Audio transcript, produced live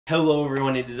Hello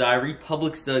everyone, it is I,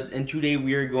 Republic Studs, and today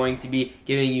we are going to be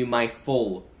giving you my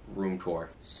full room tour.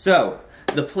 So,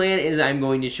 the plan is I'm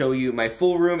going to show you my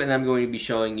full room, and I'm going to be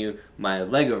showing you my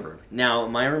Lego room. Now,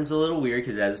 my room's a little weird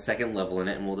because it has a second level in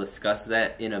it, and we'll discuss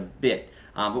that in a bit.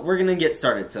 But we're going to get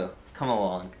started, so come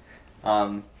along.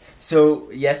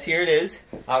 So, yes, here it is.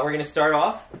 We're going to start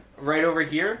off right over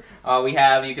here. We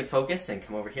have, you can focus and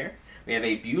come over here. We have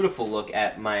a beautiful look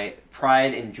at my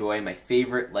pride and joy, my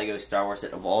favorite Lego Star Wars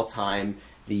set of all time,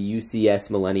 the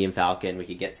UCS Millennium Falcon. We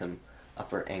could get some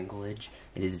upper anglage.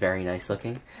 It is very nice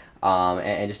looking.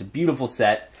 And just a beautiful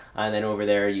set. And then over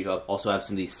there you also have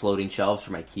some of these floating shelves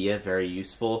from IKEA, very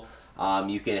useful.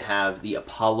 You can have the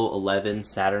Apollo 11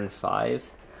 Saturn V,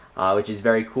 which is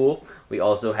very cool. We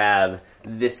also have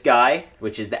this guy,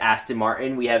 which is the Aston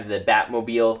Martin. We have the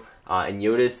Batmobile and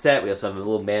Yoda set. We also have a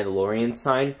little Mandalorian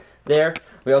sign there.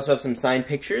 We also have some signed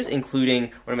pictures, including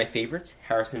one of my favorites,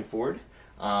 Harrison Ford,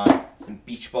 some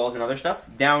beach balls and other stuff.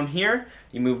 Down here,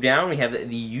 you move down, we have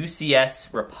the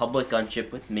UCS Republic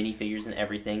gunship with minifigures and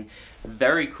everything.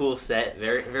 Very cool set,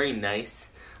 very nice.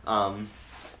 So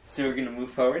we're going to move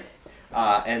forward.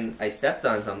 And I stepped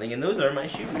on something, and those are my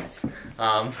shoes.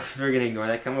 So we're going to ignore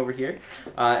that, come over here.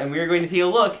 And we are going to take a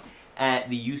look at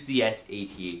the UCS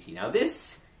AT-AT. Now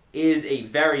this is a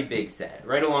very big set.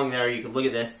 Right along there, you can look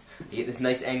at this. You get this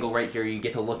nice angle right here. You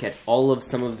get to look at all of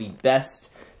some of the best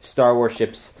Star Wars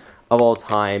ships of all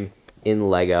time in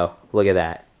Lego. Look at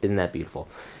that. Isn't that beautiful?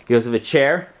 You also have a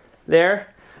chair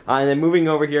there. And then moving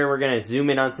over here, we're going to zoom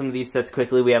in on some of these sets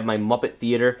quickly. We have my Muppet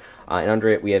Theater. And under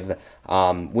it, we have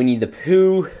Winnie the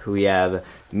Pooh. We have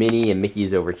Minnie and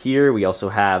Mickey's over here. We also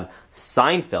have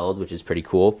Seinfeld, which is pretty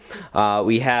cool.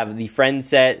 We have the Friends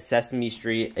set, Sesame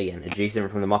Street, again, adjacent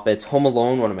from the Muppets. Home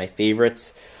Alone, one of my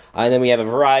favorites. And then we have a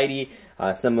variety,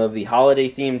 some of the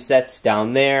holiday-themed sets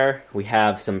down there. We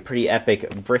have some pretty epic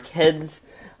brickheads.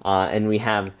 And we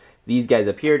have these guys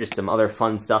up here, just some other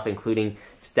fun stuff, including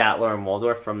Statler and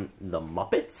Waldorf from the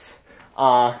Muppets.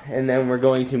 And then we're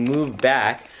going to move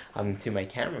back to my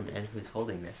cameraman who's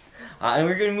holding this. And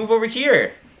we're going to move over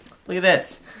here. Look at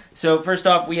this. So first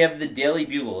off, we have the Daily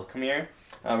Bugle. Come here.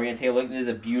 We're going to take a look. This is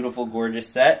a beautiful, gorgeous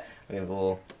set. We have a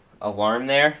little alarm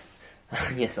there.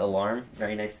 Yes, alarm.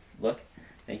 Very nice look.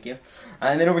 Thank you.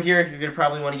 And then over here, you're going to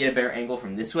probably want to get a better angle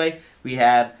from this way. We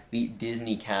have the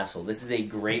Disney Castle. This is a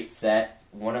great set.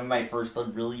 One of my first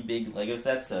really big Lego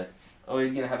sets. So it's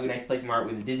always going to have a nice place marked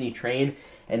with a Disney train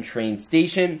and train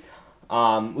station,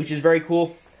 which is very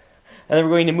cool. And then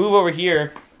we're going to move over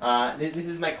here. This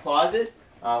is my closet.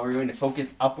 We're going to focus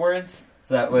upwards,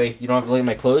 so that way you don't have to look at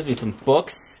my clothes. We have some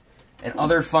books and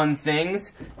other fun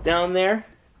things down there.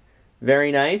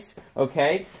 Very nice.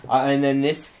 Okay. And then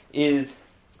this is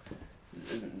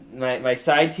my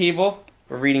side table.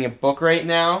 We're reading a book right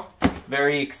now.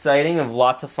 Very exciting. Of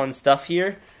lots of fun stuff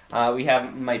here. We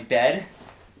have my bed.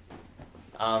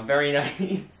 Very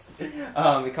nice.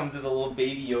 It comes with a little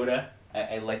baby Yoda.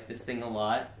 I like this thing a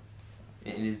lot.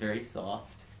 It is very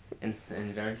soft and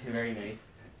very nice.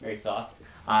 Very soft.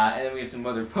 And then we have some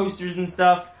other posters and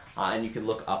stuff. And you can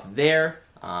look up there.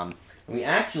 And we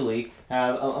actually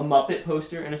have a Muppet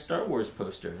poster and a Star Wars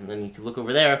poster. And then you can look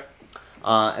over there.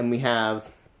 And we have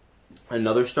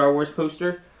another Star Wars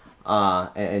poster.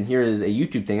 And here is a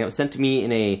YouTube thing that was sent to me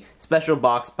in a special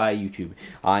box by YouTube.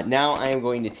 Now I am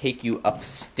going to take you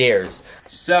upstairs.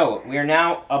 So, we are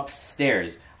now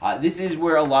upstairs. This is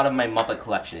where a lot of my Muppet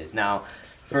collection is. Now,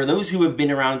 for those who have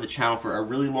been around the channel for a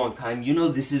really long time, you know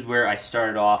this is where I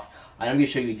started off. I'm going to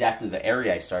show you exactly the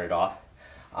area I started off.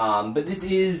 But this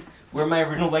is where my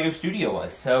original Lego studio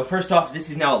was. So first off, this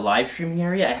is now a live streaming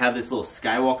area. I have this little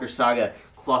Skywalker Saga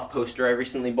cloth poster I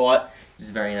recently bought, which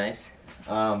is very nice.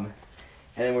 And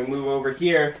then we move over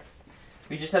here.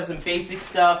 We just have some basic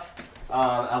stuff.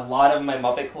 A lot of my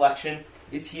Muppet collection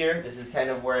is here. This is kind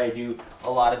of where I do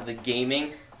a lot of the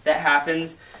gaming that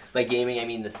happens. By gaming, I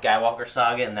mean the Skywalker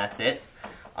Saga, and that's it.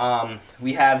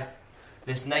 We have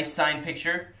this nice signed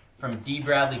picture from D.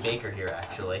 Bradley Baker here,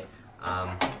 actually.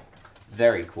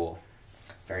 Very cool.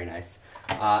 Very nice.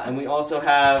 And we also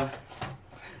have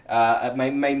my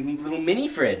little mini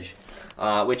fridge,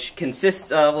 which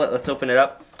consists of, let's open it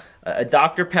up, a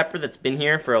Dr. Pepper that's been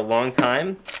here for a long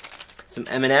time, some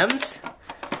M&Ms,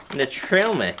 and a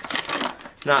trail mix.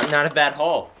 Not a bad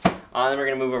haul. Then we're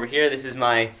going to move over here. This is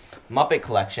my Muppet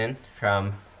collection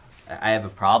from I Have a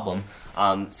Problem.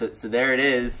 So there it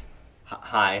is.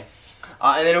 Hi.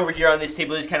 And then over here on this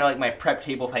table is kind of like my prep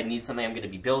table if I need something I'm going to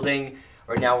be building.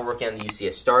 Right now we're working on the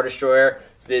UCS Star Destroyer.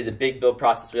 So there's a big build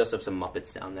process. We also have some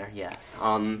Muppets down there. Yeah.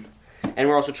 And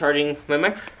we're also charging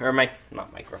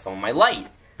my light.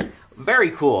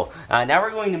 Very cool. Now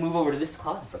we're going to move over to this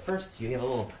closet, but first you have a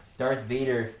little Darth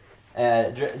Vader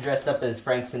dressed up as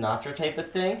Frank Sinatra type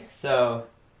of thing, so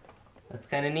that's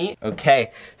kind of neat.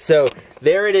 Okay, so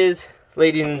there it is,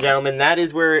 ladies and gentlemen. That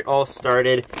is where it all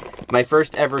started. My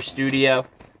first ever studio,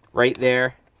 right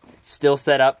there, still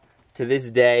set up to this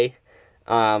day.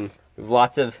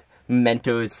 Lots of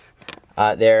mementos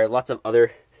there, lots of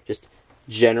other just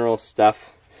general stuff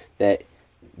that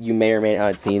you may or may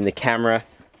not have seen. The camera,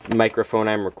 microphone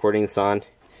I'm recording this on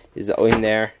is in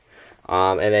there.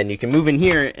 And then you can move in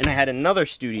here, and I had another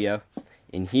studio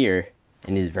in here,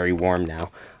 and it is very warm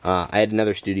now. I had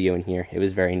another studio in here. It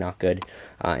was very not good.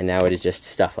 And now it is just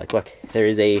stuff like, look, there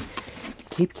is a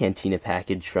Cape Cantina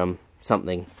package from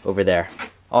something over there.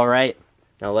 All right,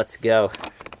 now let's go.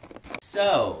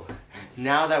 So,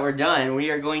 now that we're done,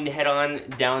 we are going to head on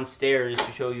downstairs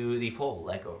to show you the full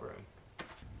Lego room.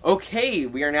 Okay,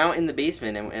 we are now in the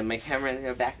basement, and my camera is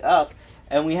going to back up,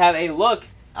 and we have a look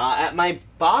at my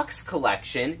box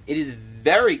collection. It is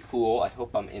very cool. I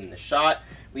hope I'm in the shot.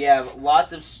 We have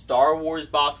lots of Star Wars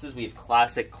boxes. We have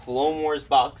classic Clone Wars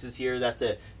boxes here. That's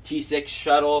a T6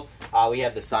 shuttle. We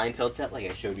have the Seinfeld set, like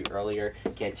I showed you earlier.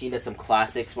 Cantina, some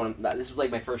classics. This was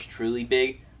like my first truly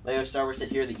big Lego Star Wars set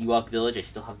here, the Ewok Village. I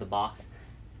still have the box.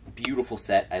 Beautiful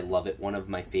set. I love it. One of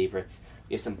my favorites.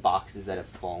 We have some boxes that have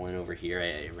fallen over here.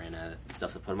 I ran out of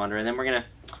stuff to put them under. And then we're going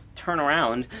to turn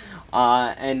around,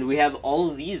 and we have all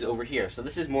of these over here. So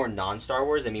this is more non-Star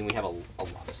Wars. I mean, we have a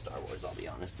lot of Star Wars, I'll be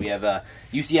honest. We have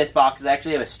UCS boxes. I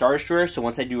actually have a Star Destroyer, so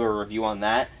once I do a review on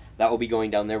that, that will be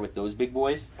going down there with those big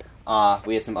boys.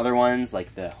 We have some other ones,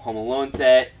 like the Home Alone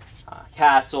set,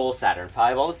 Castle, Saturn V,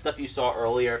 all the stuff you saw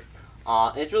earlier.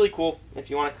 It's really cool. If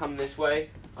you want to come this way,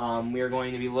 we are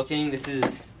going to be looking.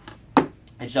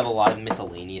 I just have a lot of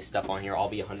miscellaneous stuff on here. I'll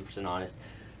be 100% honest.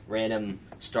 Random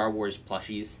Star Wars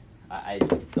plushies. I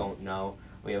don't know.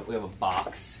 We have a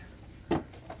box.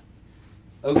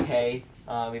 Okay.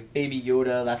 We have Baby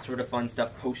Yoda, that sort of fun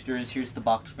stuff. Posters. Here's the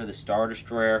box for the Star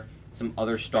Destroyer. Some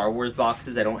other Star Wars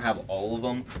boxes. I don't have all of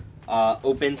them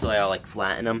open, so I'll like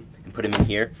flatten them and put them in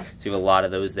here. So we have a lot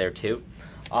of those there too.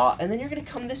 And then you're going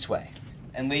to come this way.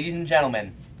 And ladies and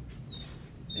gentlemen,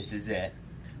 this is it.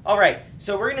 Alright,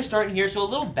 so we're going to start in here. So a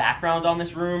little background on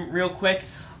this room real quick.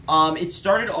 It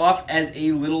started off as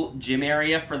a little gym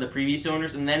area for the previous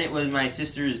owners, and then it was my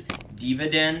sister's diva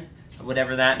den,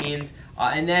 whatever that means.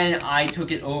 And then I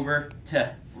took it over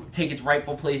to take its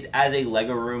rightful place as a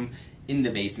Lego room in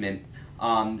the basement.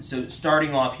 So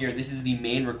starting off here, this is the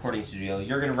main recording studio.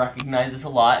 You're going to recognize this a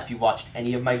lot if you've watched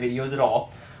any of my videos at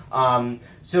all.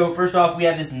 So first off, we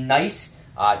have this nice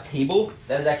table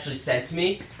that was actually sent to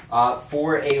me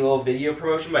for a little video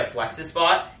promotion by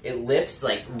FlexiSpot. It lifts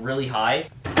like really high.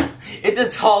 It's a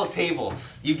tall table.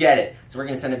 You get it. So we're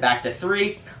going to send it back to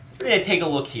 3. We're going to take a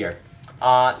look here.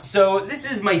 So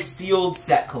this is my sealed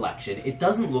set collection. It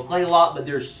doesn't look like a lot, but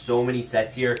there's so many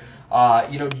sets here.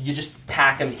 You know, you just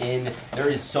pack them in. There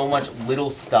is so much little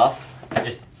stuff that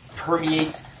just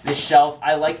permeates this shelf.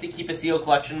 I like to keep a sealed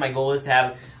collection. My goal is to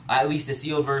have at least a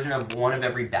sealed version of one of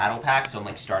every battle pack. So I'm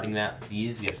like starting that with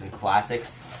these. We have some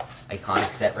classics.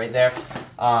 Iconic set right there.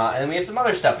 And then we have some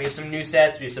other stuff. We have some new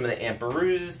sets. We have some of the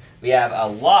Amperoos. We have a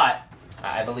lot.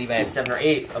 I believe I have 7 or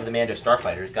 8 of the Mando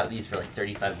Starfighters. Got these for like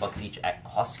 35 bucks each at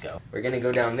Costco. We're going to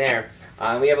go down there.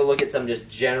 We have a look at some just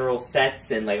general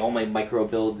sets, and like all my micro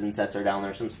builds and sets are down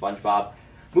there. Some SpongeBob.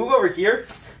 Move over here.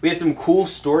 We have some cool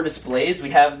store displays. We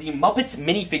have the Muppets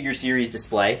minifigure series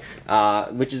display,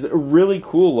 which is really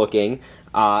cool looking.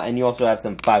 And you also have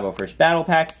some 501st Battle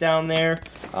Packs down there,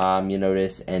 you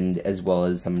notice, and as well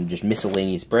as some just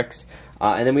miscellaneous bricks.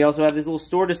 And then we also have this little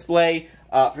store display.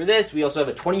 For this, we also have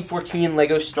a 2014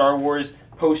 LEGO Star Wars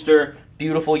poster.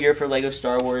 Beautiful year for LEGO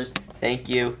Star Wars. Thank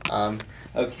you.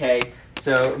 Okay,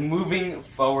 so moving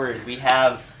forward, we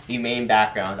have the main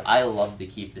background. I love to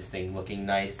keep this thing looking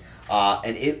nice,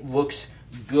 and it looks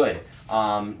good.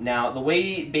 Now, the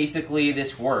way basically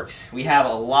this works, we have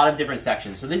a lot of different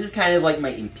sections. So this is kind of like my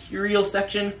Imperial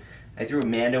section. I threw a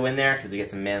Mando in there because we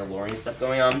get some Mandalorian stuff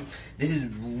going on. This is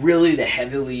really the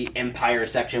heavily Empire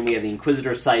section. We have the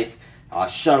Inquisitor Scythe,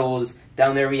 shuttles.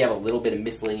 Down there we have a little bit of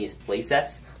miscellaneous play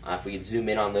sets. If we could zoom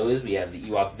in on those, we have the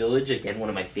Ewok Village, again, one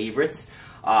of my favorites.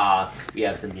 We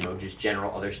have some, just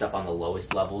general other stuff on the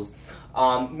lowest levels.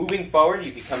 Moving forward,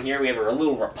 if you come here, we have a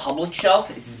little Republic shelf.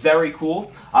 It's very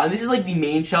cool. And this is like the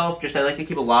main shelf. Just I like to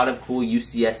keep a lot of cool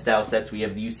UCS style sets. We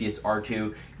have the UCS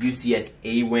R2, UCS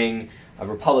A-Wing,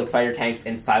 Republic fighter tanks,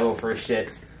 and 501st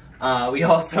ships. We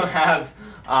also have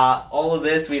all of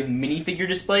this. We have minifigure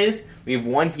displays. We have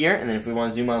one here, and then if we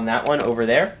want to zoom on that one over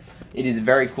there, It is a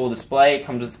very cool display. It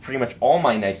comes with pretty much all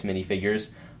my nice minifigures.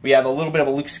 We have a little bit of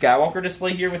a Luke Skywalker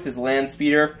display here with his land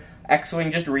speeder.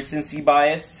 X-Wing, just recency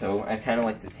bias, so I kind of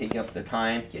like to take up the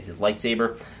time, get his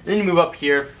lightsaber. And then you move up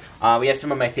here, we have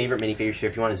some of my favorite minifigures here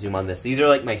if you want to zoom on this. These are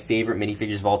like my favorite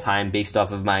minifigures of all time based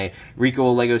off of my Rico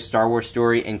Lego Star Wars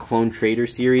Story and Clone Trader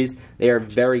series. They are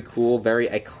very cool, very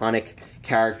iconic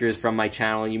characters from my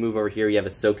channel. You move over here, you have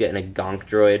Ahsoka and a Gonk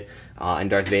droid and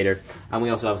Darth Vader. And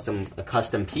we also have a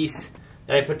custom piece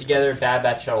that I put together, Bad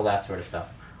Batch shuttle, that sort of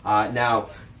stuff. Now,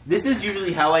 this is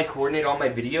usually how I coordinate all my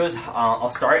videos.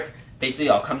 I'll start, basically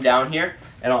I'll come down here,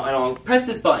 and I'll press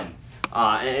this button.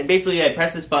 And basically I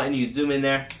press this button, you zoom in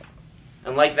there,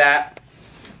 and like that,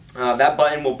 that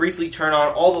button will briefly turn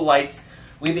on all the lights.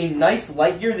 We have a nice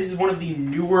light here. This is one of the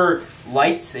newer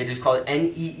lights. They just call it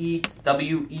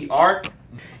NEEWER.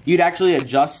 You'd actually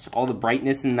adjust all the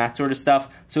brightness and that sort of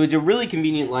stuff. So it's a really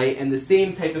convenient light, and the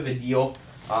same type of a deal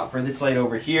for this light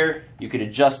over here. You could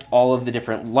adjust all of the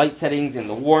different light settings and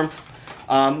the warmth,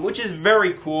 which is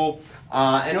very cool.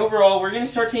 And overall, we're going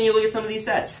to start taking a look at some of these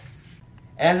sets.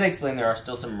 As I explained, there are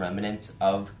still some remnants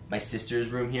of my sister's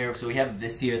room here. So we have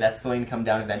this here, that's going to come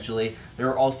down eventually. There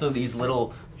are also these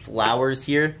little flowers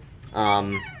here.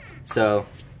 So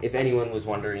if anyone was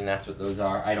wondering, that's what those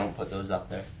are. I don't put those up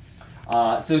there.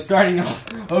 So starting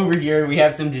off over here, we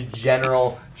have some just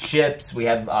general ships. We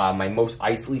have my most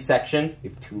Isley section. We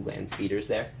have 2 land speeders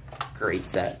there. Great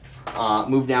set.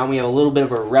 Move down, we have a little bit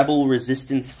of a Rebel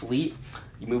Resistance fleet.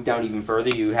 You move down even further,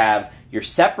 you have your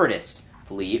Separatist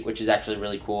fleet, which is actually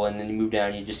really cool. And then you move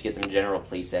down, you just get some general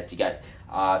play sets. You got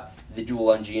the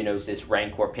Duel on Geonosis,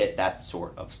 Rancor Pit, that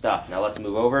sort of stuff. Now let's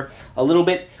move over a little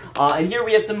bit. And here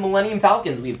we have some Millennium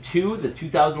Falcons. We have 2, the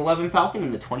 2011 Falcon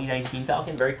and the 2019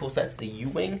 Falcon. Very cool sets. The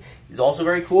U-Wing is also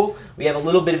very cool. We have a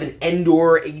little bit of an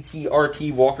Endor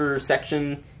AT-RT Walker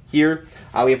section here.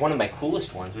 We have one of my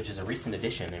coolest ones, which is a recent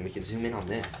addition, and we can zoom in on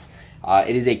this.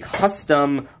 It is a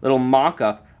custom little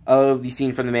mock-up of the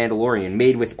scene from The Mandalorian,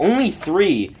 made with only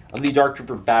 3 of the Dark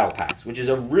Trooper battle packs, which is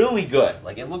a really good.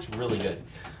 Like, it looks really good.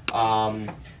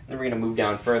 Then we're going to move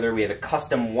down further. We have a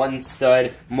custom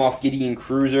 1-stud Moff Gideon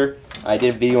cruiser. I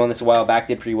did a video on this a while back,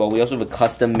 did pretty well. We also have a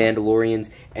custom Mandalorians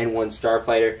and 1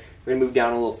 Starfighter. We're going to move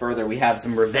down a little further. We have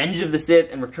some Revenge of the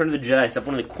Sith and Return of the Jedi stuff.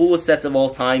 One of the coolest sets of all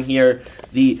time here.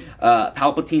 The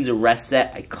Palpatine's Arrest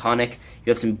set, iconic. You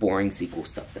have some boring sequel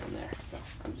stuff down there, so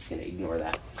I'm just going to ignore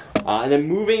that. And then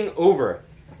moving over,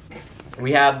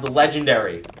 we have the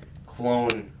legendary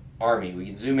Clone Army. We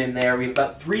can zoom in there. We have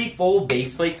about 3 full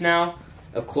base plates now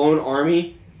of Clone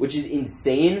Army, which is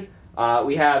insane.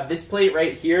 We have this plate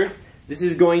right here. This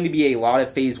is going to be a lot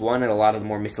of Phase 1 and a lot of the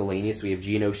more miscellaneous. We have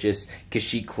Geonosis,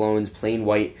 Kashyyyk clones, plain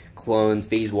white clones,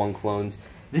 Phase 1 clones.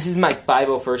 This is my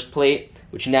 501st plate,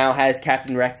 which now has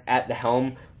Captain Rex at the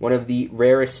helm. One of the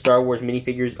rarest Star Wars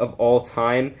minifigures of all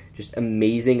time. Just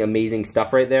amazing, amazing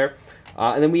stuff right there.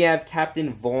 And then we have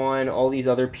Captain Vaughn, all these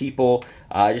other people.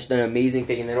 Just an amazing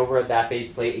thing. And then over at that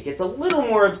base plate, it gets a little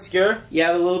more obscure. You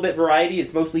have a little bit variety.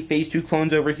 It's mostly Phase 2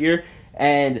 clones over here.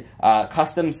 And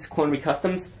customs, Clone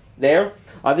Recustoms there.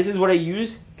 This is what I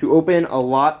use to open a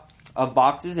lot of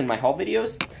boxes in my haul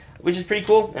videos, which is pretty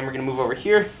cool. And we're going to move over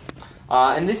here.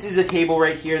 And this is a table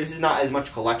right here. This is not as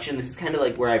much collection. This is kind of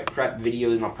like where I prep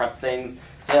videos and I'll prep things.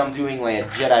 So I'm doing like a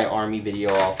Jedi Army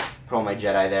video. I'll put all my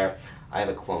Jedi there. I have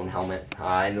a clone helmet.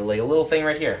 And like a little thing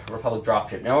right here, Republic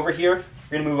dropship. Now over here,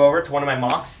 we're going to move over to one of my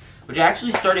mocks, which I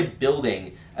actually started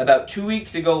building about 2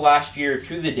 weeks ago last year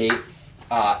to the date.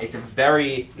 It's a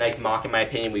very nice mock in my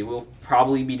opinion. We will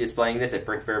probably be displaying this at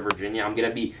Brick Fair, Virginia. I'm going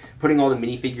to be putting all the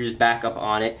minifigures back up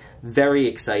on it. Very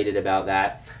excited about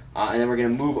that. And then we're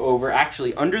going to move over,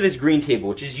 actually, under this green table,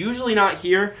 which is usually not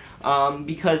here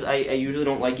because I usually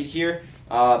don't like it here.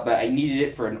 But I needed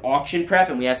it for an auction prep,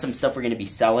 and we have some stuff we're going to be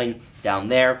selling down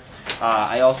there.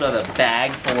 I also have a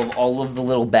bag full of all of the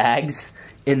little bags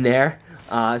in there.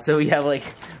 So we have like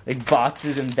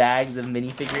boxes and bags of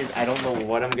minifigures. I don't know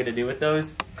what I'm going to do with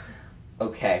those.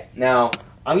 Okay, now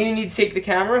I'm going to need to take the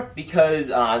camera because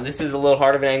this is a little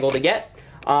hard of an angle to get.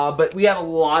 But we have a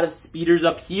lot of speeders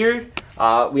up here.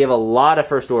 We have a lot of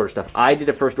First Order stuff. I did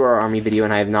a First Order Army video,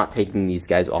 and I have not taken these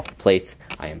guys off the plates.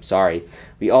 I am sorry.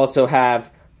 We also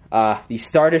have the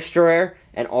Star Destroyer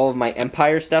and all of my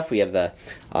Empire stuff. We have the,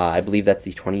 I believe that's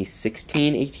the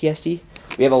 2016 ATSD.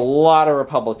 We have a lot of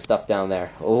Republic stuff down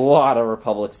there. A lot of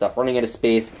Republic stuff. Running out of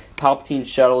space. Palpatine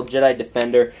Shuttle, Jedi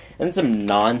Defender, and some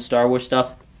non-Star Wars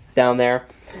stuff down there.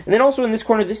 And then also in this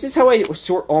corner, this is how I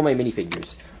sort all my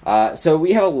minifigures. So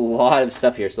we have a lot of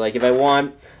stuff here. So like if I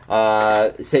want,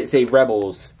 say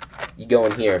Rebels, you go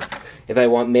in here. If I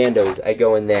want Mandos, I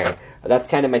go in there. That's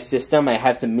kind of my system. I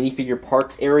have some minifigure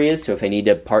parts areas, so if I need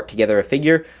to part together a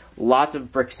figure. Lots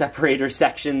of brick separator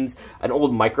sections, an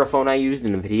old microphone I used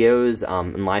in the videos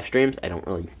and live streams I don't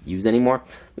really use anymore.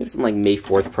 We have some like May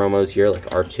 4th promos here, like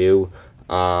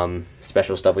R2,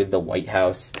 special stuff with the White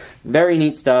House. Very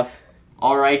neat stuff.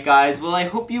 Alright guys, well I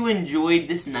hope you enjoyed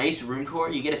this nice room tour.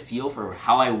 You get a feel for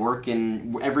how I work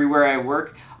and everywhere I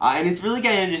work. And it's really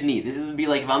kind of just neat. This would be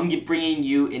like if I'm bringing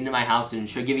you into my house and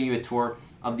giving you a tour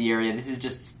of the area. This is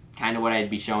just kind of what I'd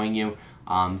be showing you.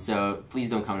 So please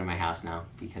don't come to my house now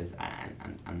because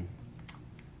I'm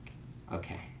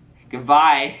okay.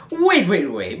 Goodbye.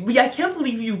 Wait. I can't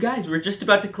believe you guys were just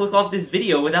about to click off this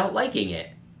video without liking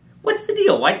it. What's the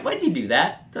deal? Why'd you do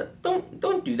that?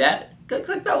 Don't do that.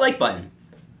 Click that like button.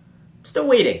 I'm still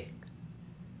waiting.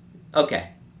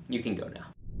 Okay, you can go now.